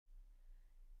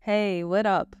Hey, what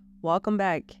up? Welcome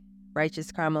back,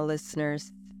 Righteous Karma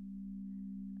listeners.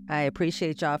 I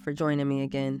appreciate y'all for joining me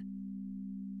again.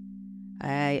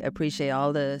 I appreciate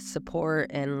all the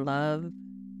support and love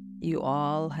you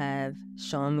all have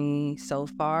shown me so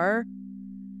far.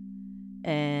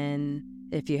 And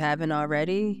if you haven't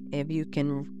already, if you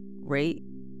can rate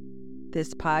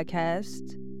this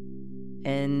podcast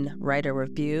and write a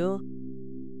review,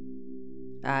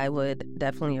 I would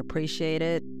definitely appreciate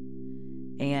it.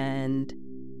 And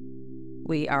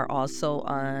we are also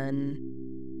on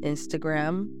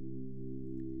Instagram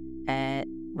at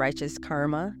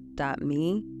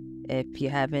righteouskarma.me if you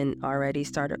haven't already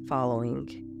started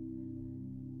following.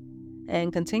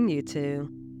 And continue to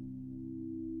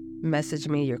message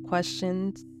me your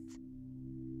questions,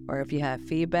 or if you have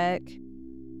feedback.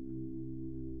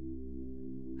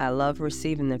 I love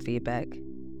receiving the feedback.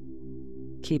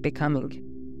 Keep it coming.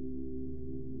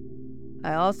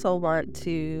 I also want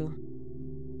to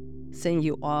send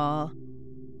you all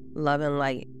love and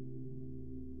light.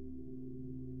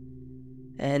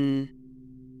 And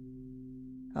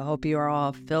I hope you are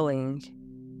all feeling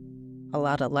a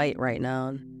lot of light right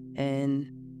now. And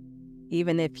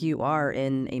even if you are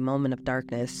in a moment of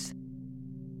darkness,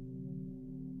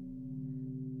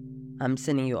 I'm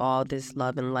sending you all this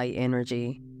love and light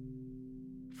energy,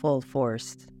 full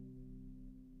force.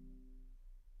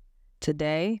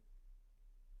 Today,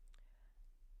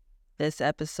 this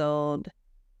episode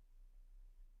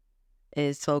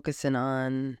is focusing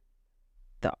on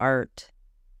the art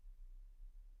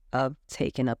of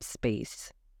taking up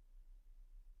space.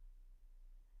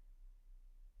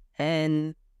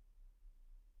 And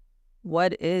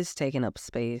what is taking up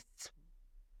space?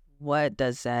 What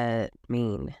does that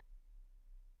mean?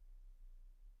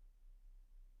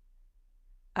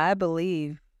 I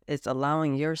believe it's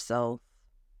allowing yourself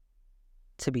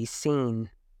to be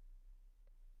seen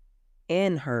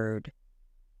and heard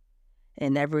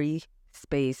in every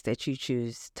space that you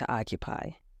choose to occupy,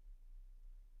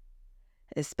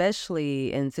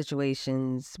 especially in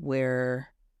situations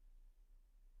where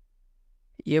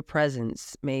your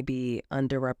presence may be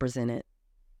underrepresented.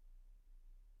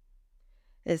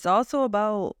 It's also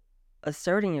about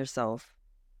asserting yourself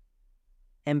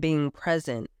and being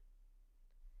present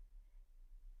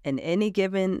in any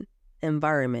given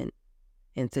environment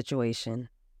and situation.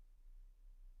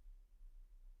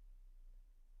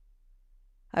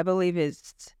 I believe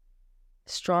it's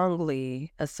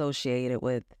strongly associated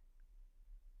with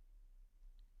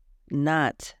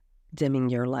not dimming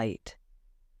your light,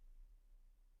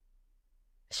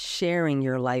 sharing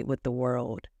your light with the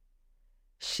world,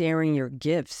 sharing your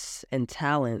gifts and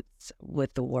talents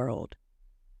with the world,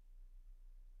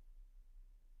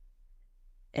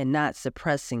 and not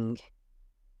suppressing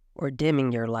or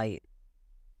dimming your light.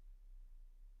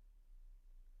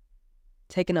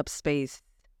 Taking up space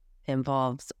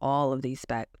involves all of these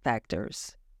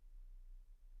factors.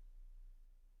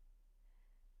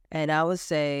 And I would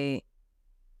say,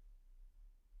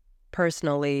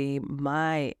 personally,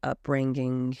 my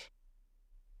upbringing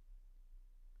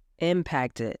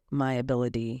impacted my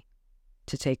ability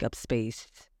to take up space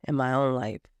in my own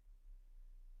life.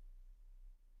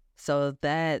 So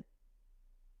that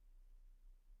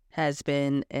has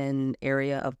been an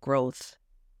area of growth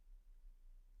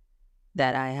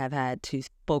that I have had to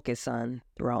focus on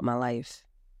throughout my life,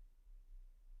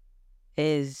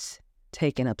 is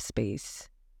taking up space.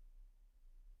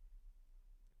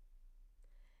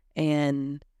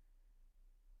 And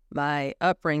my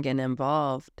upbringing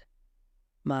involved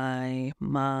my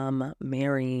mom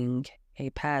marrying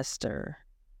a pastor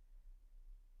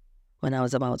when I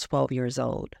was about 12 years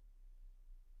old.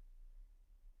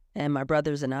 And my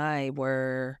brothers and I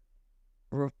were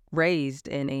raised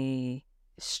in a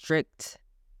strict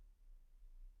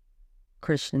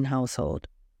Christian household.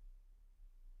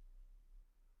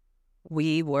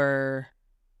 We were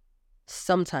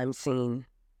sometimes seen,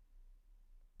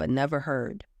 but never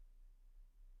heard.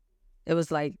 It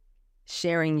was like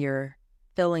sharing your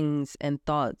feelings and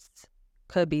thoughts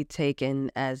could be taken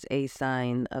as a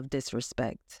sign of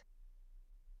disrespect.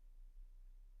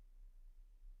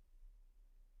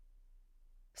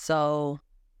 So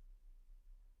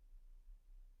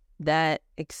that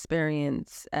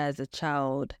experience as a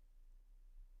child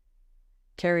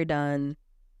carried on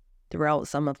throughout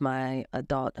some of my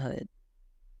adulthood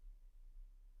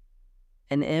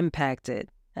and impacted,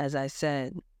 as I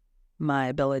said, my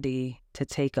ability to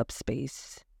take up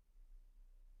space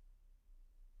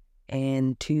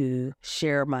and to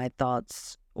share my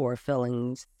thoughts or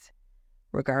feelings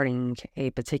regarding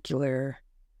a particular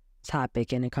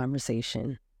topic in a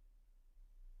conversation.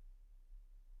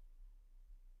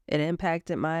 It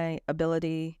impacted my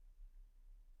ability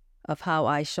of how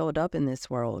I showed up in this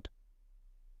world.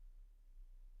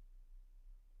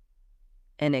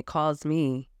 And it caused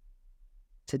me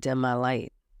to dim my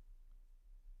light.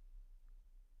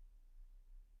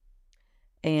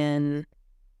 And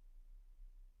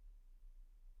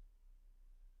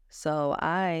so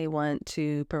I want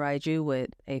to provide you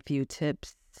with a few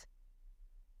tips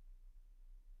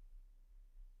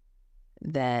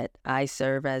that I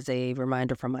serve as a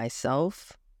reminder for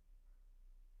myself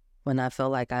when I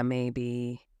feel like I may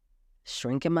be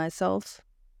shrinking myself.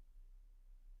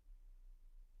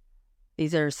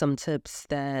 These are some tips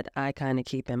that I kind of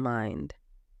keep in mind.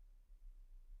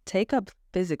 Take up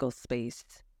physical space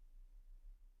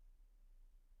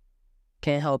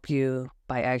can help you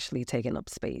by actually taking up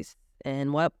space.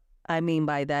 And what I mean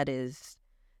by that is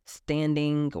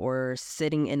standing or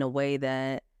sitting in a way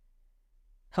that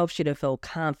helps you to feel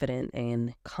confident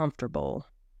and comfortable.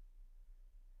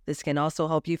 This can also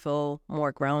help you feel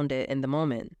more grounded in the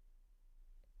moment.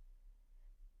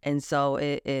 And so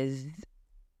it is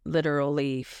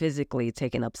literally physically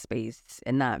taking up space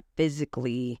and not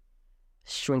physically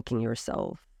shrinking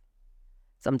yourself.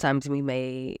 Sometimes we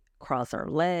may cross our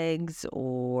legs,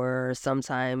 or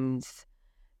sometimes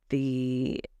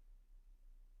the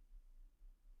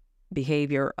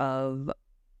behavior of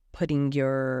putting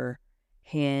your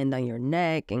hand on your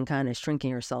neck and kind of shrinking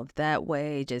yourself that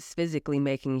way, just physically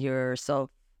making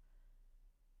yourself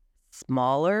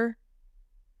smaller,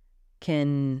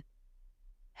 can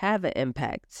have an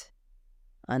impact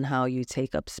on how you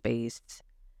take up space.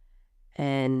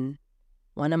 And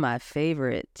one of my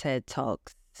favorite TED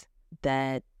Talks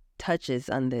that touches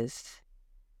on this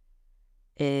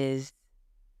is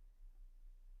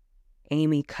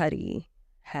Amy Cuddy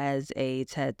has a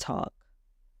TED Talk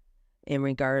in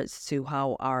regards to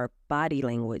how our body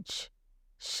language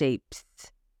shapes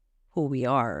who we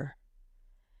are.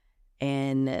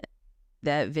 And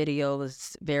that video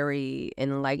was very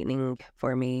enlightening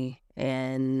for me.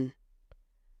 And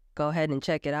go ahead and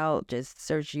check it out. Just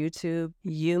search YouTube.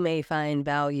 You may find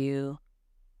value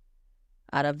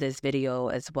out of this video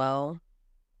as well.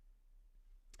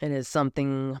 It is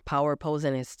something, power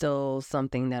posing is still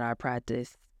something that I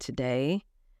practice today.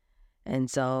 And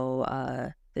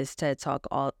so this TED Talk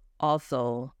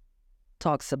also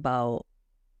talks about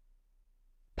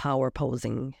power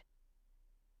posing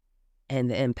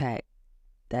and the impact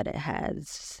that it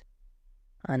has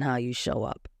on how you show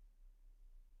up.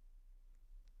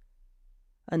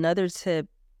 Another tip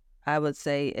I would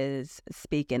say is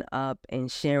speaking up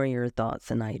and sharing your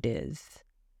thoughts and ideas.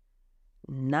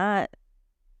 Not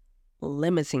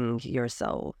limiting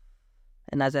yourself.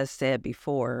 And as I said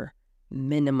before,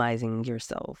 minimizing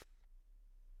yourself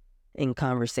in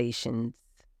conversations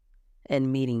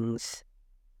and meetings.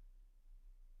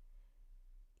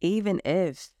 Even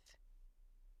if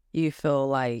you feel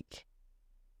like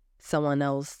someone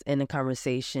else in a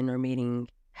conversation or meeting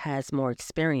has more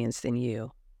experience than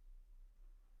you,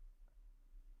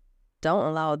 don't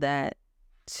allow that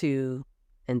to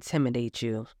intimidate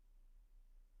you.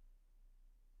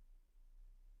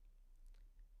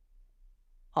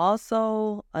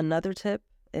 Also, another tip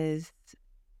is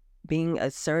being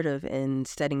assertive in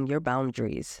setting your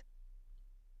boundaries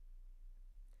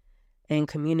and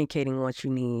communicating what you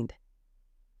need.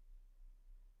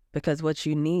 Because what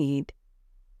you need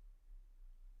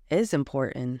is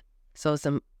important. So it's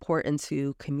important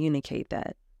to communicate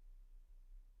that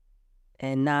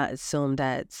and not assume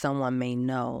that someone may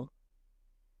know.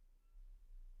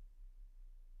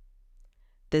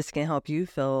 This can help you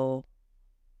feel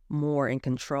more in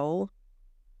control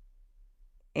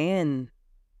and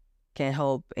can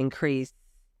help increase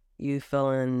you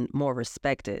feeling more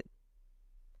respected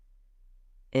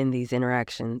in these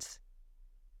interactions.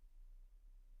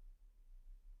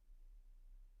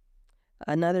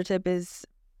 Another tip is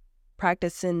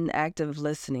practicing active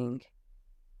listening.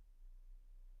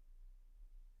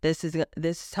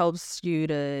 This helps you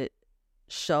to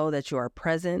show that you are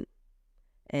present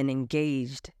and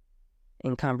engaged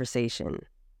in conversation.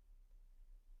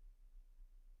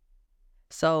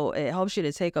 So it helps you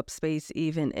to take up space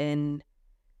even in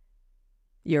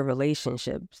your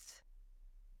relationships.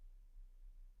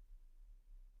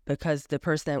 Because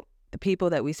the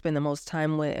people that we spend the most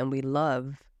time with and we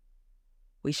love,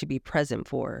 we should be present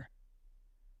for.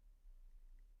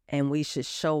 And we should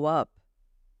show up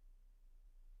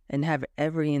and have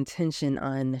every intention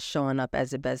on showing up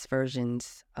as the best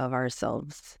versions of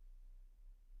ourselves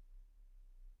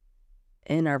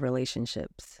in our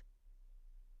relationships.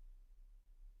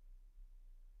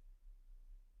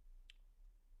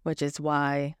 Which is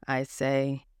why I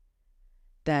say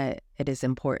that it is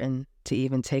important to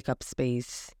even take up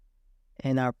space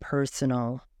in our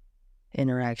personal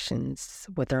interactions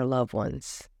with our loved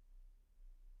ones.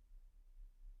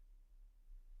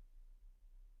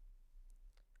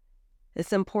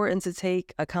 It's important to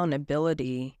take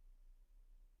accountability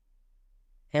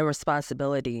and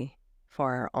responsibility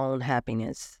for our own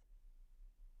happiness.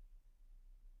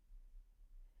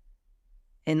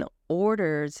 In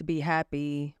order to be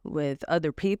happy with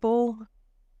other people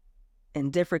in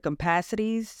different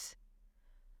capacities,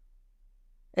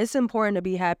 it's important to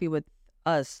be happy with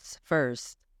us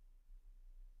first.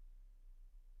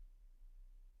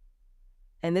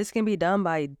 And this can be done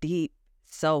by deep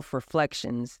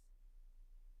self-reflections.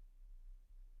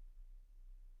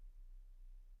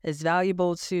 It's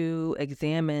valuable to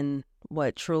examine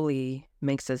what truly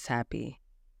makes us happy.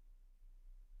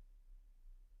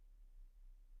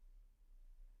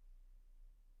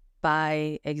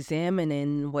 By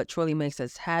examining what truly makes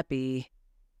us happy,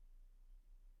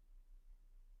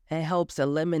 it helps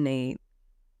eliminate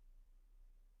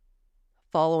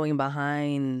following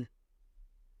behind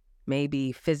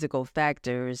maybe physical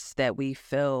factors that we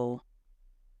feel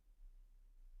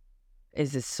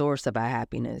is the source of our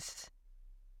happiness.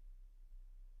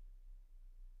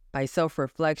 By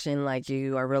self-reflection, like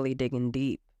you are really digging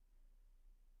deep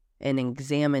and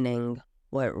examining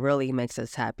what really makes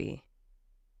us happy.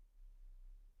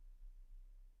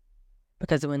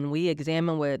 Because when we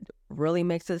examine what really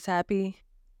makes us happy,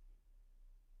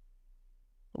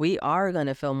 we are going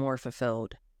to feel more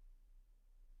fulfilled.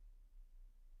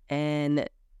 And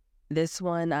this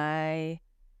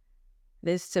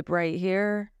tip right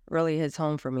here really hits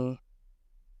home for me.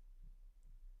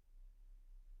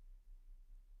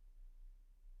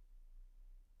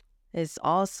 It's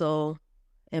also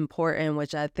important,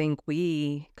 which I think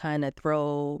we kind of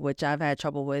which I've had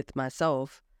trouble with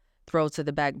myself, throw to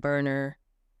the back burner,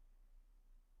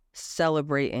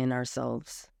 celebrating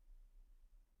ourselves,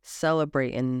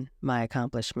 celebrating my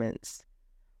accomplishments,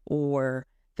 or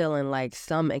feeling like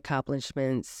some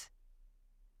accomplishments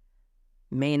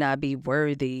may not be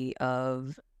worthy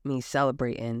of me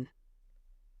celebrating.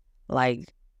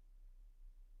 Like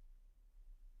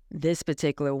this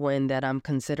particular win that I'm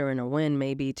considering a win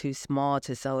may be too small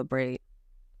to celebrate.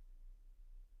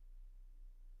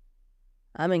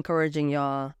 I'm encouraging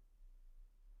y'all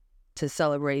to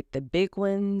celebrate the big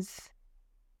wins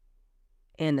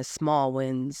and the small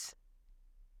wins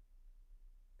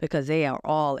because they are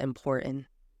all important.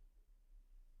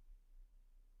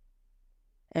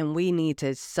 And we need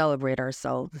to celebrate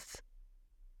ourselves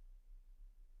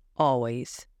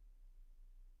always.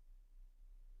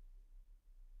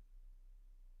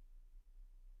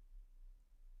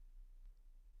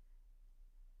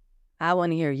 I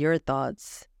want to hear your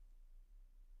thoughts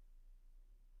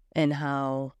and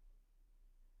how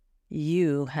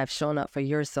you have shown up for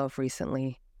yourself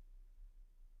recently.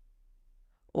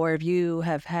 Or if you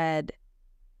have had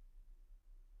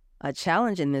a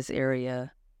challenge in this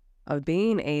area of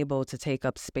being able to take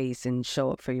up space and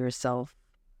show up for yourself.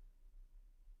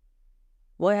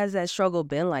 What has that struggle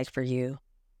been like for you?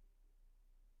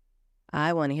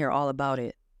 I want to hear all about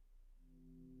it.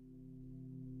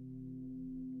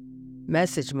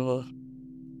 Message me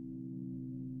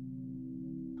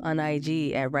on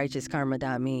IG at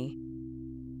righteouskarma.me,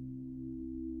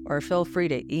 or feel free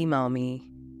to email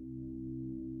me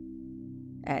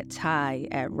at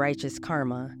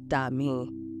ty@righteouskarma.me.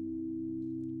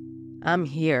 I'm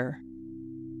here,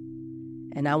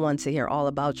 and I want to hear all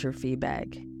about your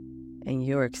feedback and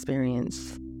your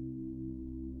experience.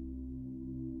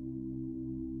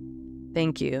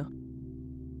 Thank you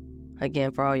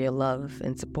again for all your love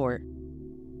and support.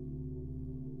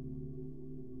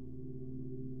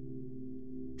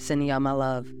 Sending y'all my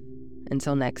love.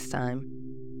 Until next time,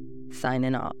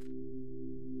 signing off.